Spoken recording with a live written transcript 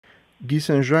Guy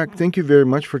Saint Jacques, thank you very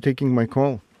much for taking my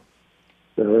call.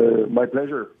 My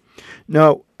pleasure.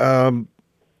 Now,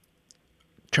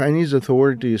 Chinese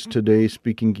authorities today,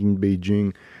 speaking in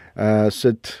Beijing,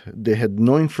 said they had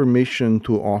no information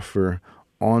to offer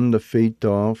on the fate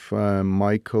of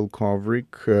Michael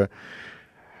Kovrig.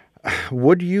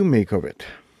 What do you make of it?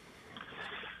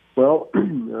 Well,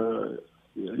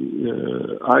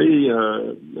 I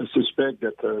suspect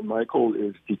that Michael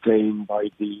is detained by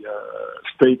the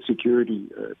state security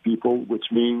people,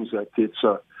 which means that it's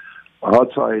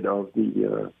outside of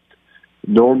the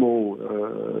normal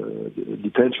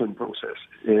detention process.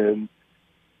 And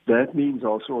that means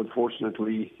also,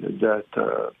 unfortunately, that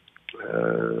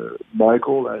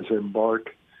Michael has embarked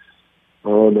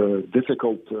on a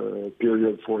difficult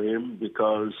period for him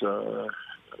because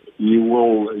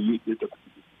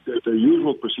the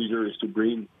usual procedure is to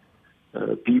bring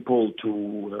people to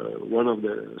one of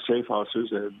the safe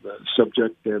houses and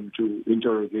subject them to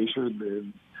interrogation,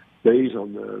 and based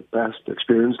on the past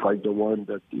experience like the one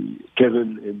that the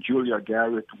Kevin and Julia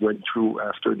Garrett went through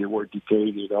after they were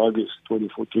detained in August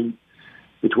 2014.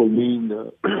 It will mean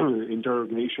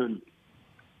interrogation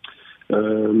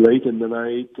late in the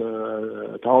night,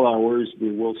 at all hours.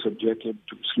 They will subject him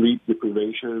to sleep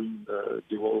deprivation.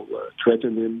 They will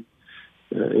threaten him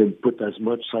and put as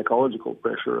much psychological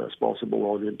pressure as possible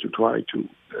on him to try to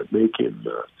make him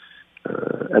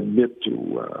admit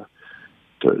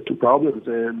to problems.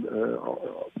 And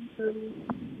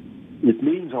it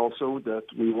means also that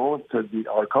we won't,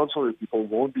 our consular people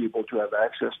won't be able to have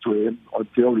access to him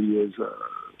until he is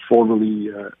formally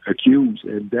accused,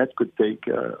 and that could take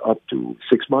up to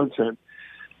 6 months. And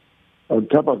on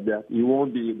top of that, he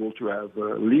won't be able to have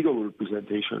legal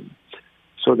representation.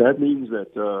 So that means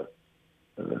that,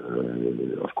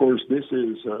 of course,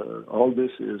 all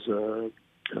this is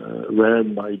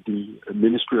ran by the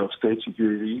Ministry of State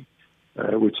Security,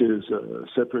 which is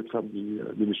separate from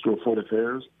the Ministry of Foreign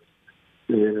Affairs.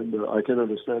 And I can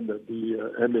understand that the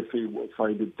MFA will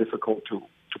find it difficult to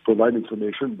provide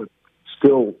information, but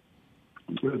still,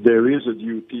 there is a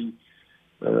duty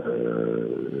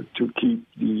to keep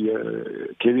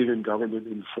the Canadian government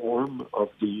informed of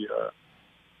the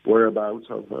whereabouts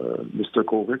of Mr.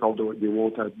 Kovrig, although they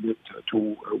won't admit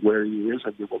to where he is,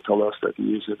 and they will tell us that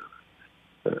he is in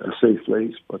a safe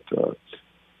place. But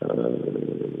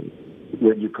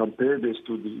when you compare this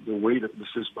to the way that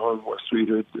Mrs. Bond was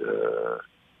treated,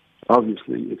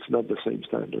 obviously it's not the same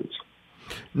standards.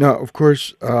 Now, of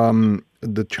course,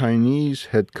 the Chinese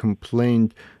had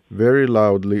complained very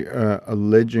loudly,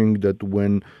 alleging that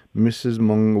when Mrs.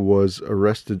 Meng was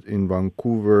arrested in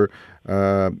Vancouver,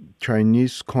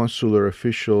 Chinese consular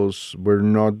officials were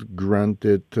not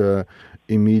granted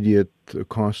immediate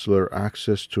consular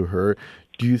access to her.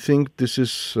 Do you think this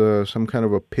is some kind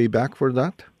of a payback for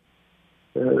that?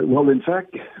 Well, in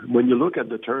fact, when you look at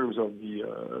the terms of the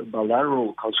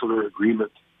bilateral consular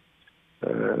agreement,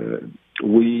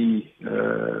 we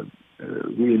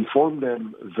informed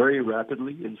them very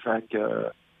rapidly. In fact,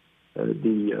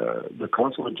 the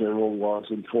consulate general was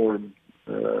informed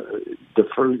in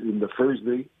the first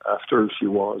day after she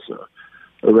was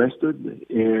arrested,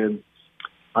 and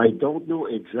I don't know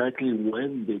exactly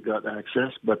when they got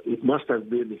access, but it must have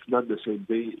been, if not the same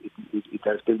day, it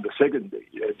has been the second day.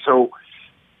 And so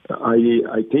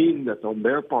I think that on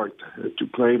their part, to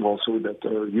claim also that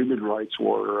human rights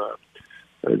were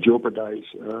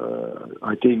jeopardized,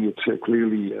 I think it's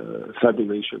clearly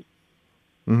fabulation.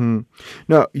 Mm-hmm.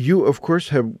 Now, you, of course,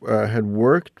 have had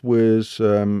worked with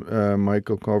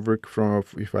Michael Kovrig from,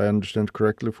 if I understand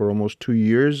correctly, for almost 2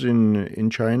 years in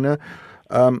China.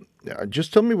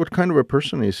 Just tell me, what kind of a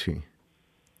person is he?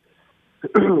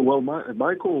 Well,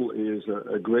 Michael is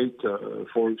a great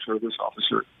foreign service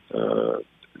officer.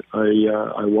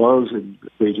 I was in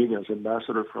Beijing as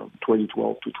ambassador from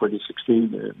 2012 to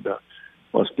 2016, and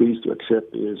was pleased to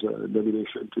accept his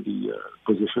nomination to the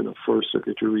position of first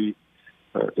secretary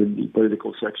in the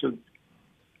political section.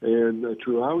 And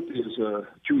throughout his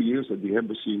 2 years at the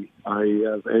embassy, I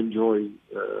have enjoyed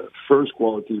first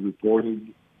quality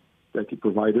reporting that he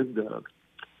provided.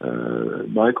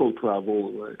 Michael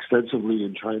traveled extensively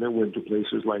in China, went to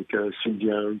places like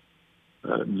Xinjiang,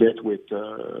 met with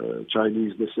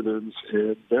Chinese dissidents,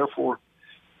 and therefore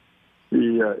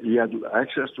he had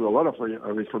access to a lot of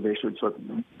information.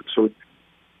 So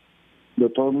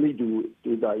not only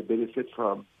did I benefit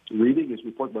from reading his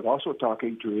report, but also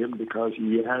talking to him, because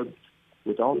he had,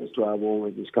 with all his travel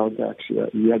and his contacts,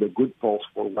 he had a good pulse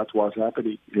for what was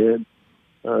happening. And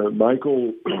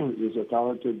Michael is a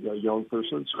talented young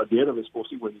person. So at the end of his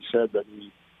posting, when he said that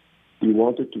he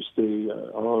wanted to stay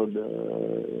on,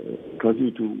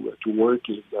 continue to work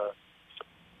in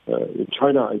in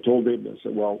China, I told him, I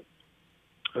said, well,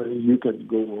 you can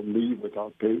go on leave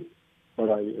without pay, but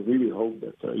I really hope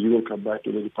that you will come back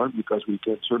at any time because we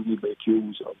can certainly make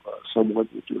use of someone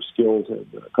with your skills and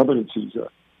competencies.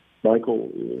 Michael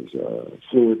is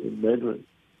fluent in Mandarin.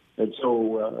 And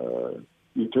so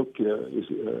he took his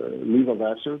leave of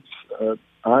absence.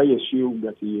 I assume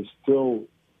that he is still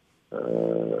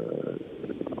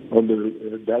under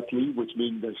that leave, which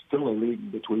means there's still a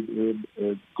link between him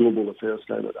and Global Affairs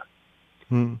Canada.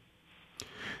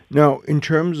 Now, in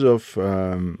terms of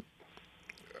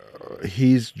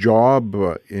his job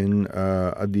at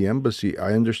the embassy,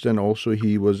 I understand also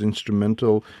he was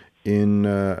instrumental in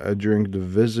during the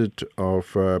visit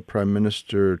of Prime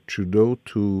Minister Trudeau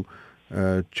to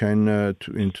China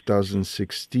in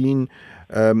 2016.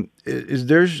 Is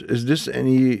this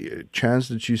any chance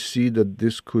that you see that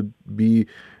this could be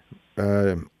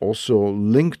also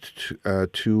linked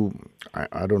to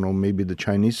I don't know, maybe the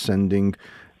Chinese sending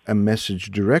a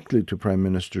message directly to Prime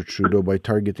Minister Trudeau by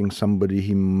targeting somebody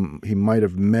he might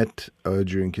have met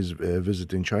during his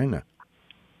visit in China?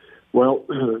 Well,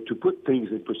 to put things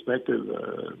in perspective,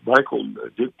 Michael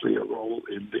did play a role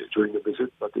during the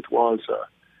visit, but it was,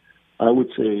 I would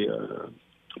say,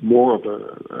 more of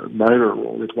a minor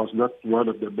role. It was not one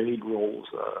of the main roles.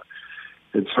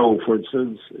 And so, for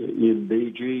instance, in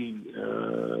Beijing,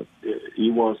 he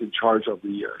was in charge of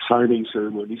the signing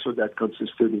ceremony, so that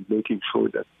consisted in making sure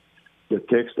that the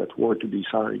texts that were to be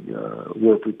signed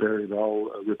were prepared in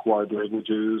all required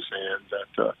languages, and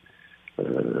that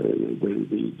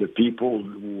the people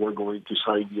who were going to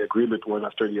sign the agreement one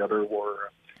after the other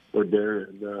were there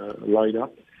and lined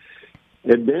up.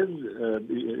 And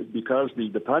then, because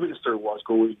the Prime Minister was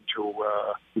going to,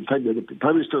 in fact, the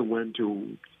Prime Minister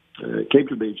came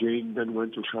to Beijing, then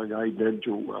went to Shanghai, then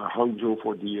to Hangzhou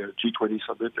for the G20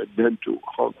 summit, and then to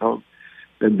Hong Kong.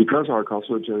 And because our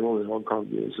Consulate General in Hong Kong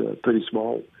is pretty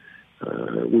small,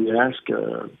 we asked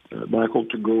Michael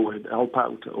to go and help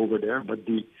out over there. But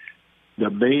the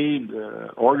main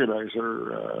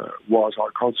organizer was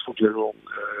our Consul General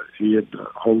in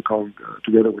Hong Kong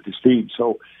together with his team.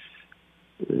 So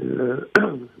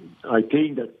I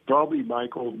think that probably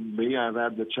Michael may have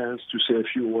had the chance to say a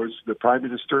few words to the Prime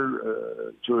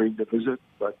Minister during the visit,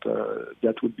 but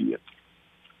that would be it.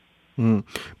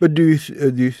 But do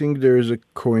you think there is a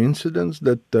coincidence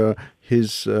that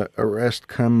his arrest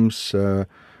comes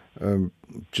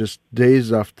just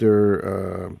days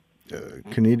after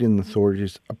Canadian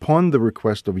authorities, upon the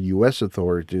request of U.S.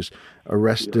 authorities,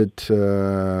 arrested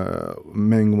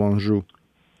Meng Wanzhou?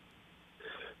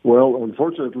 Well,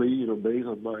 unfortunately, based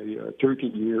on my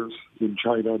 13 years in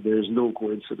China, there's no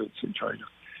coincidence in China.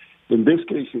 In this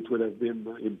case, it would have been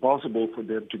impossible for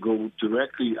them to go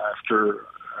directly after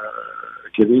a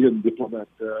Canadian diplomat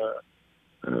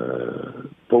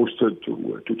posted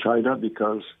to China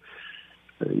because,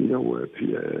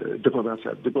 diplomats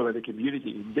have diplomatic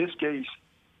immunity. In this case,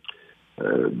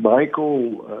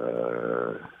 Michael,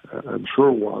 I'm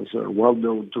sure, was well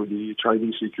known to the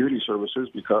Chinese security services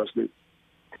because they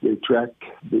track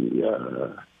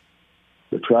the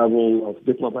travel of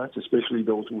diplomats, especially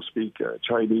those who speak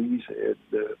Chinese, and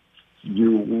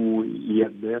who he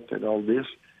had met and all this.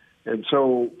 And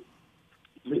so,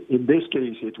 in this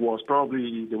case, it was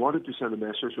probably they wanted to send a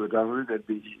message to the government, and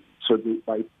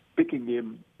by picking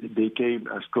him, they came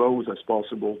as close as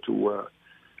possible to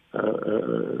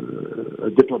a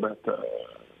diplomat.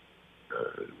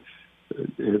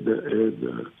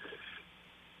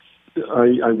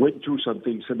 I went through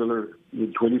something similar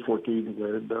in 2014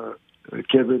 when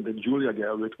Kevin and Julia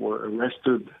Garrett were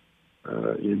arrested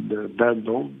in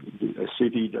Bandung, a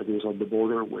city that is on the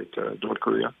border with North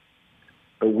Korea.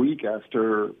 A week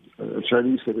after a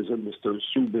Chinese citizen, Mr.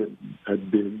 Su Bin,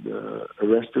 had been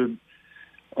arrested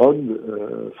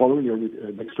following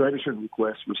an extradition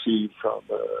request received from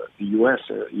the U.S.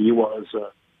 He was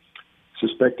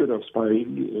suspected of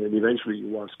spying, and eventually he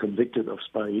was convicted of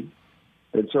spying.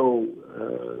 And so,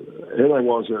 and I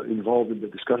was involved in the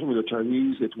discussion with the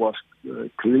Chinese. It was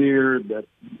clear that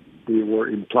they were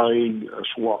implying a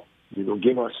swap.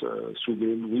 Give us Su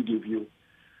Bin, we give you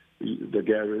the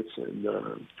Garretts, and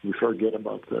we forget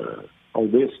about all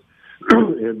this.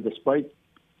 And despite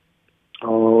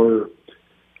our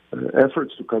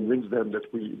efforts to convince them that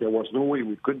there was no way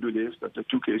we could do this, that the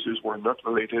two cases were not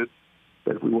related,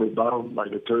 that we were bound by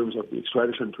the terms of the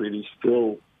extradition treaty,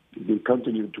 still they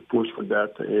continued to push for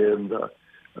that, and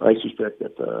I suspect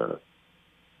that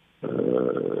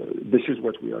this is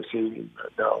what we are seeing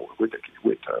now with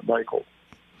Michael.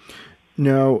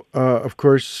 Now, of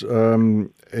course,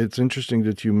 it's interesting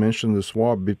that you mentioned the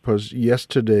swap because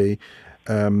yesterday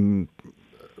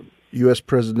U.S.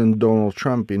 President Donald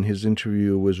Trump, in his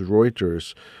interview with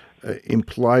Reuters,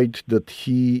 implied that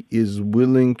he is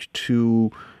willing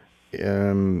to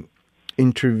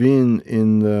intervene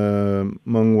in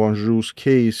Meng Wanzhou's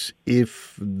case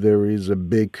if there is a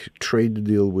big trade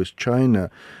deal with China.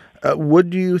 What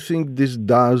do you think this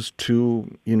does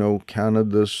to,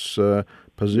 Canada's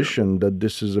position that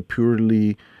this is a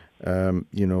purely,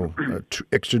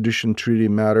 extradition treaty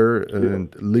matter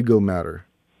and legal matter?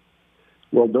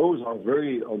 Well, those are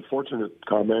very unfortunate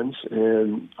comments,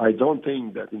 and I don't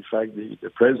think that, in fact, the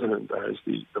president has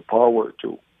the power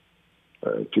to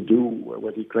do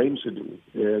what he claims to do.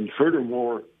 And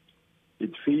furthermore,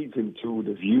 it feeds into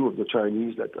the view of the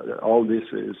Chinese that all this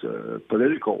is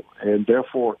political, and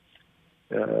therefore,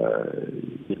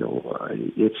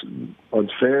 it's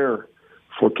unfair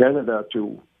for Canada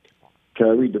to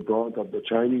carry the brunt of the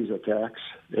Chinese attacks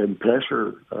and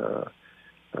pressure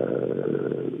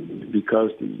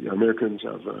because the Americans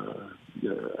have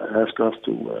asked us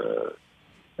to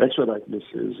extradite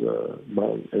Mrs.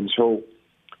 Meng. And so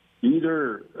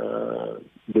either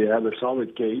they have a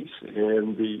solid case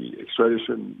and the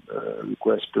extradition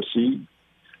request proceed,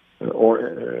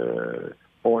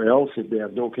 or else, if they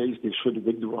have no case, they should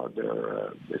withdraw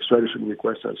their extradition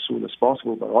request as soon as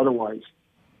possible. But otherwise,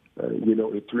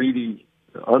 it really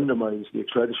undermines the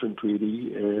extradition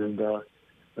treaty and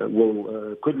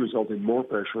could result in more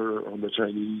pressure on the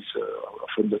Chinese,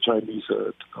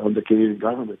 on the Canadian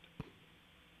government.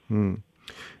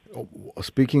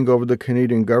 Speaking of the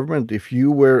Canadian government, if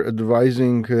you were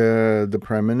advising the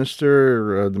Prime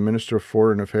Minister, the Minister of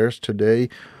Foreign Affairs today,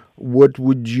 what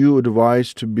would you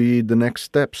advise to be the next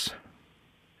steps?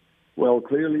 Well,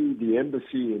 clearly the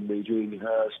embassy in Beijing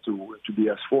has to be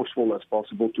as forceful as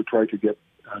possible to try to get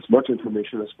as much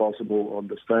information as possible on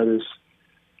the status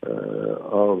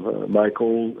of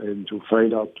Michael and to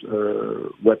find out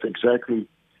what exactly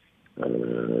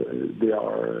they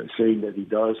are saying that he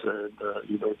does. And,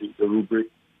 the rubric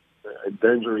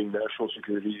endangering national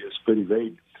security is pretty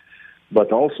vague.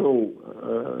 But also,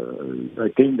 I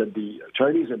think that the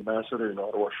Chinese ambassador in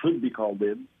Ottawa should be called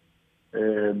in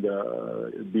and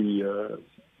be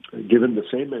given the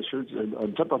same message. And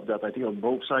on top of that, I think on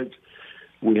both sides,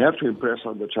 we have to impress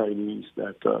on the Chinese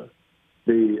that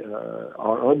they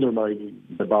are undermining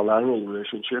the bilateral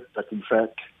relationship, that in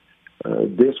fact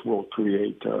this will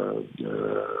create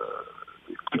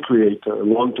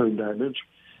long-term damage,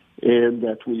 and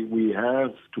that we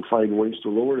have to find ways to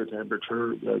lower the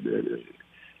temperature,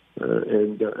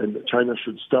 and China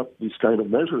should stop these kind of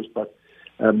measures. But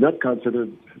I'm not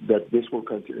confident that this will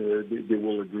they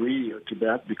will agree to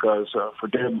that, because for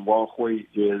them, Huawei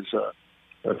is a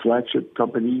flagship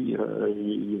company.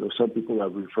 Some people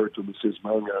have referred to Mrs.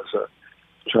 Meng as a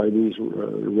Chinese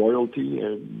royalty,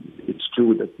 and it's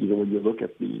true that when you look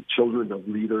at the children of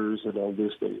leaders and all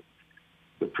this, the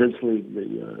princely,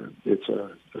 it's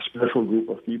a special group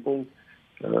of people,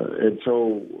 and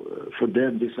so for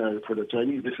them, for the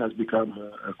Chinese, this has become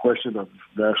a question of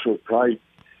national pride,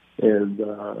 and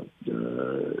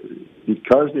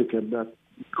because they cannot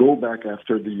go back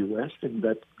after the U.S., and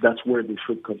that's where they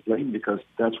should complain, because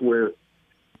that's where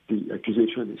the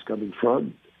accusation is coming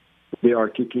from. They are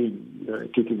kicking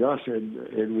us, and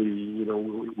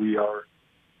we are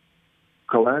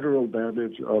collateral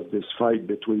damage of this fight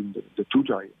between the two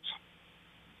giants.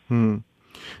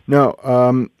 Now,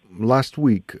 last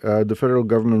week, the federal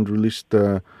government released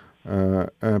a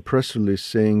press release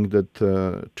saying that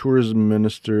Tourism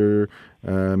Minister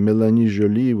Mélanie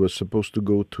Joly was supposed to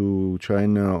go to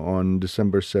China on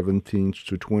December 17th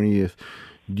to 20th.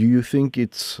 Do you think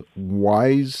it's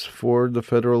wise for the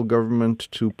federal government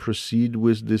to proceed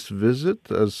with this visit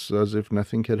as if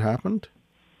nothing had happened?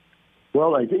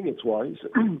 Well, I think it's wise,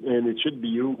 and it should be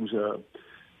used to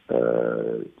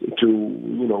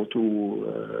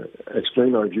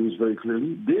explain our views very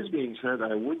clearly. This being said,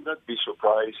 I would not be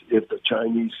surprised if the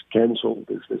Chinese cancel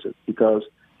this visit, because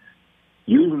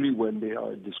usually when they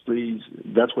are displeased,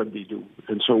 that's what they do.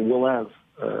 And so we'll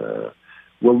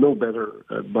know better.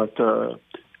 But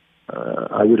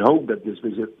I would hope that this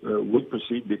visit would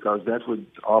proceed, because that would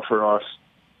offer us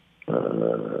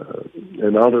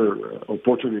another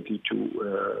opportunity to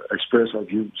express our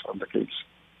views on the case.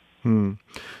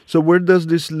 So where does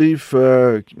this leave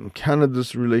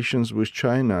Canada's relations with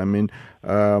China? I mean,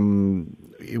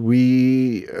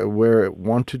 we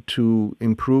wanted to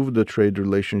improve the trade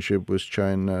relationship with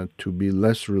China to be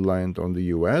less reliant on the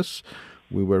U.S.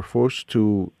 We were forced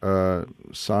to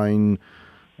sign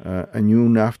a new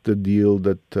NAFTA deal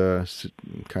that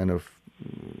kind of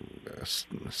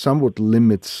somewhat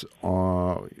limits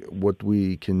what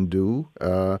we can do.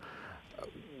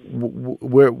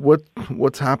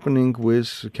 what's happening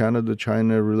with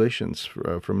Canada-China relations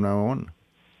from now on?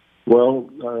 Well,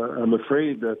 I'm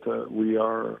afraid that we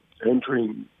are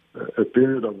entering a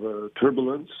period of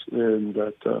turbulence, and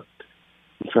that,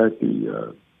 in fact,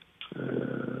 the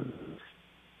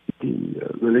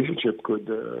relationship could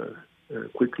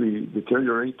quickly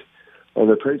deteriorate. On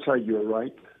the trade side, you're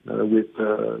right. With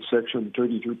Section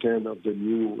 3210 of the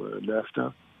new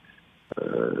NAFTA,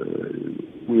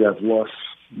 we have lost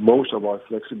most of our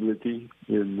flexibility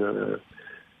in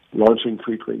launching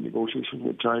free trade negotiations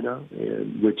with China,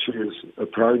 and which is a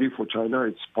priority for China.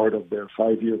 It's part of their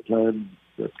 5-year plan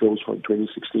that goes from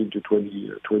 2016 to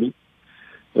 2020.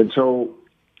 And so,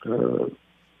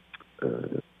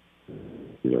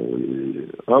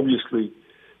 obviously,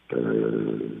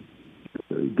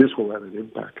 this will have an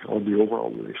impact on the overall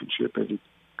relationship, and it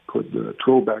could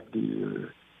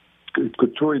it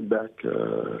could throw it back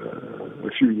a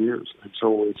few years. And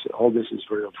so, all this is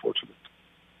very unfortunate.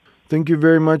 Thank you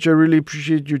very much. I really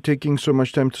appreciate you taking so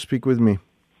much time to speak with me.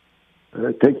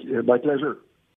 Thank you. My pleasure.